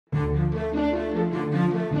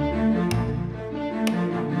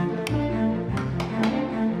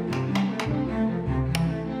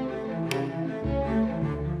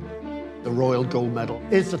Royal Gold Medal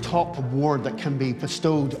is the top award that can be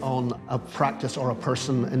bestowed on a practice or a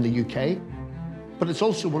person in the UK, but it's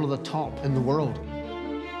also one of the top in the world.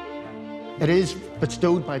 It is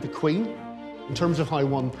bestowed by the Queen. In terms of how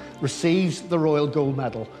one receives the Royal Gold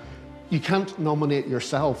Medal, you can't nominate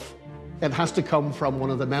yourself. It has to come from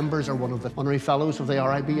one of the members or one of the honorary fellows of the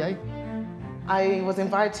RIBA. I was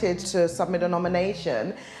invited to submit a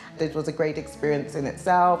nomination. It was a great experience in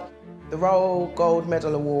itself. The Royal Gold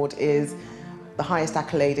Medal Award is the highest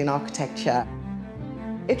accolade in architecture.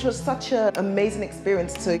 It was such an amazing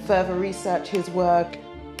experience to further research his work.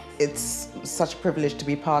 It's such a privilege to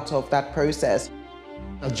be part of that process.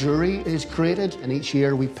 A jury is created, and each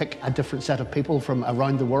year we pick a different set of people from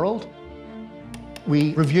around the world.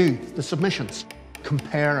 We review the submissions,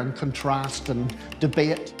 compare and contrast and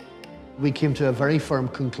debate. We came to a very firm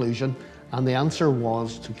conclusion, and the answer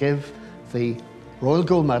was to give the Royal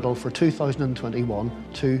Gold Medal for 2021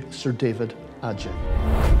 to Sir David Adjaye.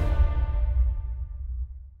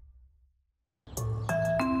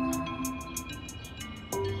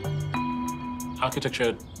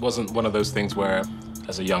 Architecture wasn't one of those things where,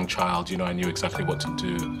 as a young child, I knew exactly what to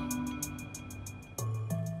do.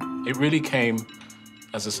 It really came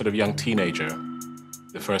as a sort of young teenager.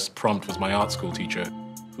 The first prompt was my art school teacher,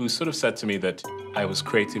 who sort of said to me that I was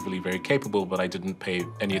creatively very capable, but I didn't pay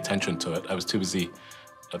any attention to it. I was too busy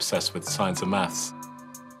obsessed with science and maths.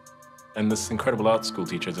 And this incredible art school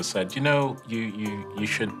teacher just said, you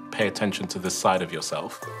should pay attention to this side of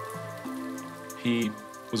yourself. He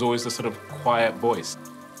was always the sort of quiet voice.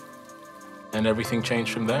 And everything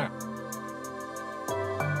changed from there.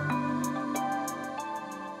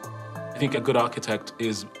 I think a good architect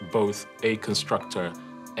is both a constructor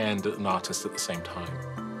and an artist at the same time.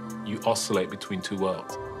 You oscillate between two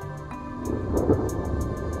worlds.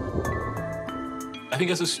 I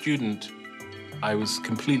think as a student, I was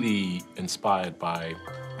completely inspired by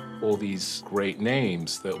all these great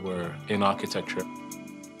names that were in architecture.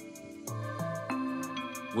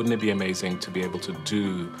 Wouldn't it be amazing to be able to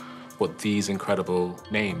do what these incredible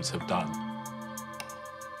names have done?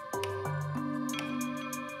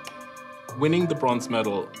 Winning the bronze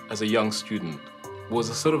medal as a young student was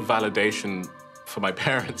a sort of validation for my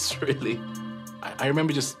parents, really. I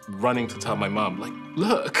remember just running to tell my mom, like,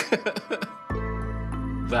 look.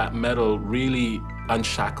 That medal really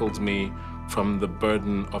unshackled me from the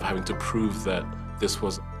burden of having to prove that this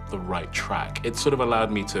was the right track. It sort of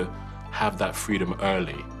allowed me to have that freedom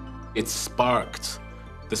early. It sparked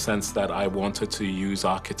the sense that I wanted to use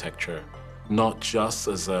architecture, not just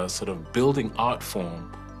as a sort of building art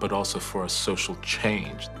form, but also for a social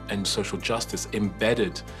change and social justice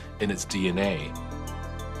embedded in its DNA.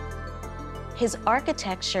 His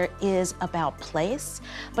architecture is about place,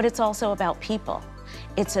 but it's also about people.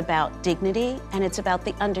 It's about dignity, and it's about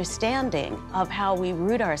the understanding of how we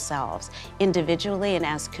root ourselves individually and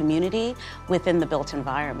as community within the built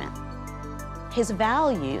environment. His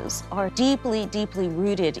values are deeply, deeply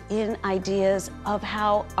rooted in ideas of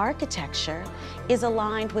how architecture is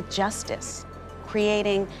aligned with justice,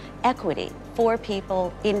 creating equity for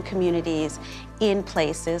people in communities, in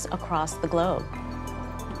places across the globe.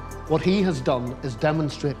 What he has done is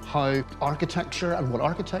demonstrate how architecture and what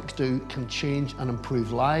architects do can change and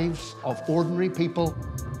improve lives of ordinary people.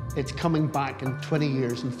 It's coming back in 20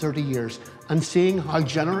 years and 30 years and seeing how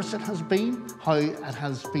generous it has been, how it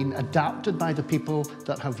has been adapted by the people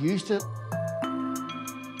that have used it.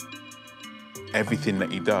 Everything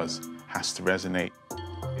that he does has to resonate.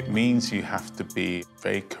 It means you have to be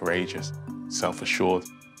very courageous, self-assured,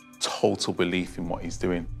 total belief in what he's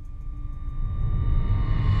doing.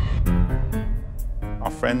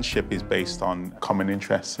 Our friendship is based on common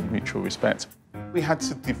interests and mutual respect. We had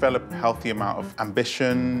to develop a healthy amount of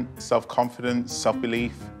ambition, self-confidence,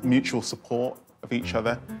 self-belief, mutual support of each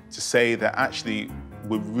other to say that actually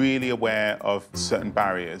we're really aware of certain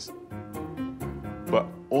barriers, but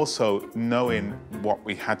also knowing what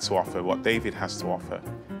we had to offer, what David has to offer,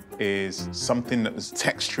 is something that was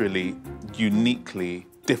texturally, uniquely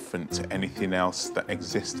different to anything else that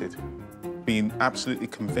existed. Being absolutely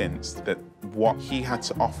convinced that what he had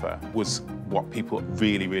to offer was what people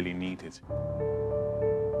really, really needed.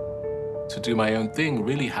 To do my own thing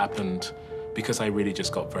really happened because I really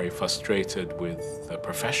just got very frustrated with the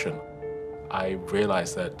profession. I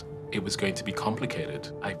realized that it was going to be complicated.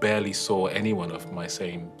 I barely saw anyone of my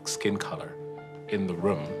same skin color in the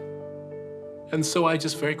room. And so I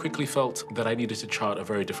just very quickly felt that I needed to chart a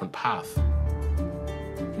very different path.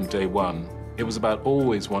 From day one, it was about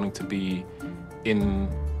always wanting to be in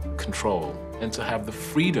control and to have the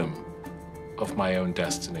freedom of my own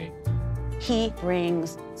destiny. He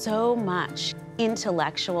brings so much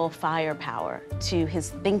intellectual firepower to his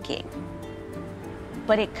thinking,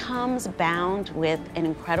 but it comes bound with an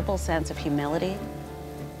incredible sense of humility,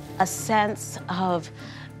 a sense of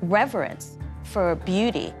reverence for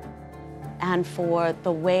beauty and for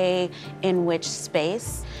the way in which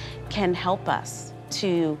space can help us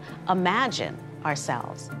to imagine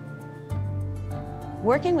ourselves.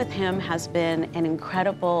 Working with him has been an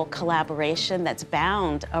incredible collaboration that's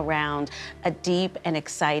bound around a deep and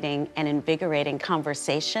exciting and invigorating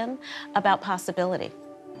conversation about possibility.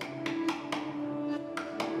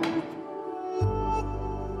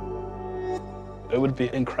 It would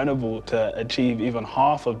be incredible to achieve even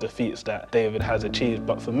half of the feats that David has achieved.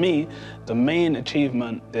 But for me, the main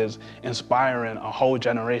achievement is inspiring a whole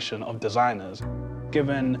generation of designers,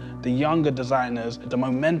 giving the younger designers the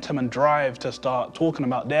momentum and drive to start talking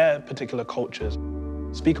about their particular cultures,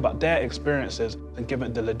 speak about their experiences, and give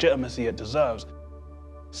it the legitimacy it deserves.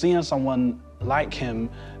 Seeing someone like him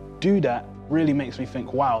do that really makes me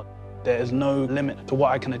think, wow, there is no limit to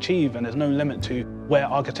what I can achieve, and there's no limit to where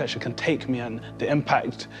architecture can take me and the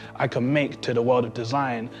impact I can make to the world of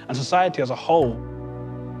design and society as a whole.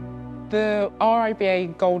 The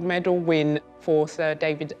RIBA Gold Medal win for Sir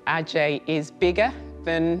David Adjaye is bigger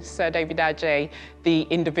than Sir David Adjaye, the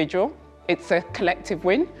individual. It's a collective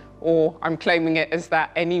win, or I'm claiming it as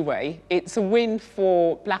that anyway. It's a win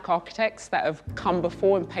for Black architects that have come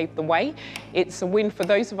before and paved the way. It's a win for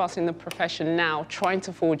those of us in the profession now trying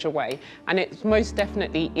to forge a way. And it most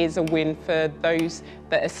definitely is a win for those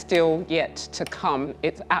that are still yet to come.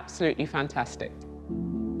 It's absolutely fantastic.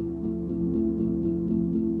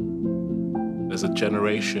 There's a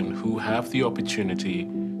generation who have the opportunity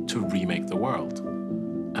to remake the world.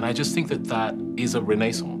 And I just think that that is a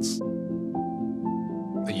renaissance.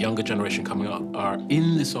 The younger generation coming up are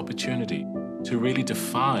in this opportunity to really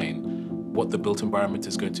define what the built environment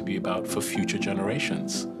is going to be about for future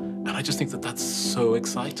generations. And I just think that that's so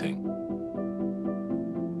exciting.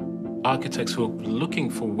 Architects who are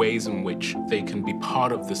looking for ways in which they can be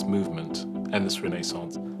part of this movement and this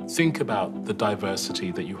renaissance. Think about the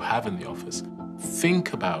diversity that you have in the office.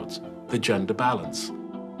 Think about the gender balance.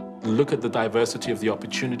 Look at the diversity of the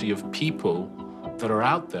opportunity of people that are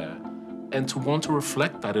out there, and to want to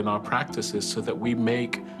reflect that in our practices so that we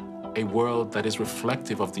make a world that is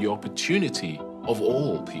reflective of the opportunity of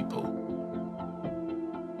all people.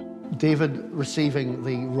 David receiving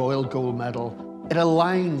the Royal Gold Medal, it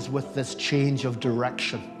aligns with this change of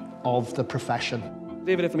direction of the profession.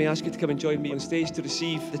 David, if I may ask you to come and join me on stage to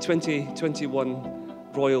receive the 2021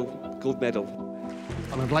 Royal Gold Medal.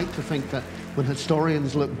 And I'd like to think that when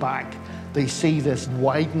historians look back, they see this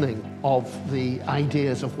widening of the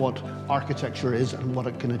ideas of what architecture is and what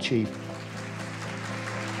it can achieve.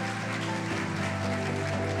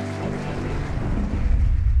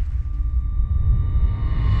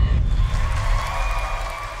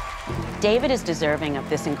 David is deserving of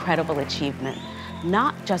this incredible achievement,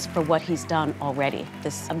 not just for what he's done already,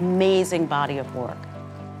 this amazing body of work,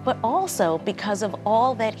 but also because of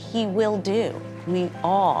all that he will do. We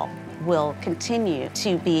all will continue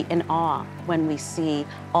to be in awe when we see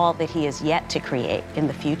all that he is yet to create in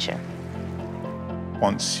the future.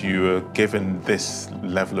 Once you are given this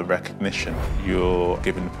level of recognition, you're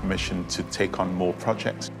given permission to take on more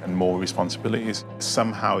projects and more responsibilities.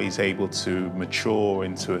 Somehow he's able to mature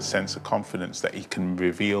into a sense of confidence that he can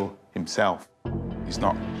reveal himself. He's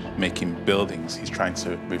not making buildings, he's trying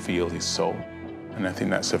to reveal his soul. And I think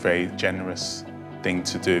that's a very generous thing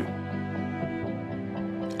to do.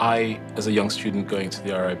 I, as a young student going to the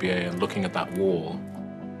RIBA and looking at that wall,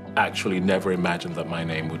 actually never imagined that my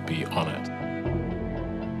name would be on it.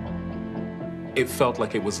 It felt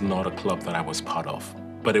like it was not a club that I was part of,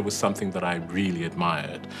 but it was something that I really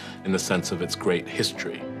admired in the sense of its great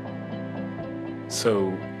history.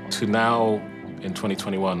 So to now, in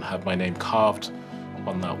 2021, have my name carved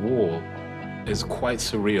on that wall is quite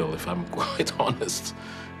surreal, if I'm quite honest.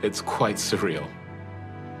 It's quite surreal.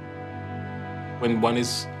 When one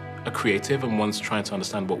is a creative and one's trying to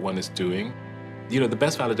understand what one is doing, you know, the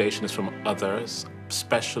best validation is from others,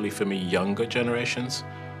 especially for me, younger generations,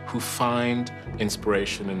 who find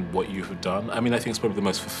inspiration in what you have done. I mean, I think it's probably the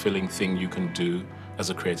most fulfilling thing you can do as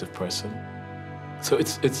a creative person. So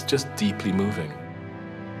it's just deeply moving.